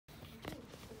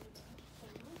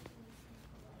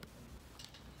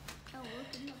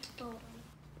photo.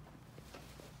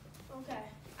 Okay,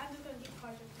 I'm just gonna keep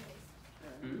cards in place.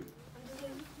 I'm just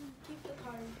gonna keep the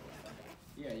card in place. Okay.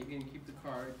 Yeah, you can keep the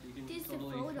card. You can This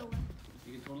totally. is a photo.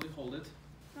 You can totally hold it.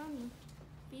 Mommy,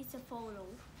 this is a photo.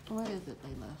 What is it,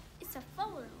 Layla? It's a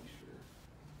photo. Sure.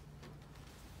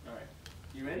 All right.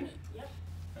 You ready? Yep.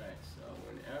 All right. So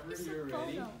whenever It's you're a photo.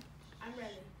 ready. I'm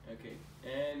ready. Okay.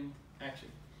 And action.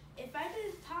 If I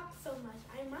didn't talk so much,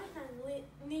 I might not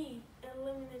need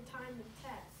unlimited time to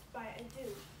text, but I do.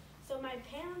 So my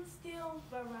parents still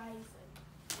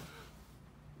Verizon.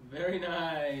 Very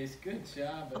nice. Good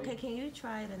job, buddy. Okay, can you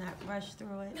try to not rush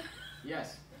through it?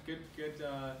 Yes. Good. Good.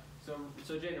 So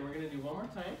Jaden, we're gonna do one more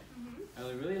time. I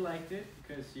really liked it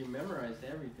because you memorized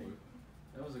everything.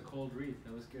 That was a cold read.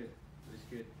 That was good. That was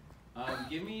good.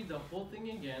 Give me the whole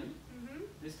thing again.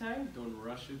 This time, don't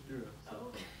rush it through.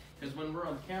 Because when we're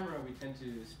on camera, we tend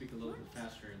to speak a little bit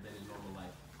faster than in normal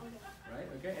life. Okay. Right?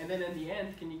 Okay. And then in the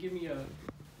end, can you give me a?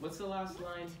 What's the last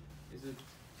line? Is it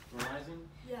Verizon?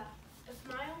 Yeah. A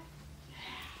smile?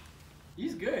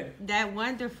 He's good. That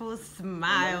wonderful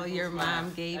smile your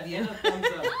mom gave you. And a thumbs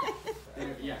up.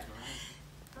 Yeah.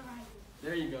 Alright.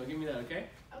 There you go. Give me that, okay?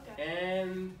 Okay.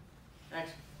 And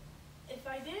action. If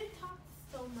I didn't talk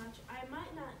so much, I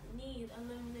might not need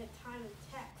unlimited time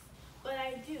to text, but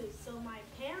I do. So my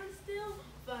parents still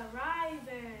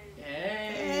Verizon.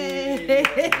 Hey!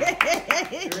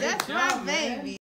 That's my baby.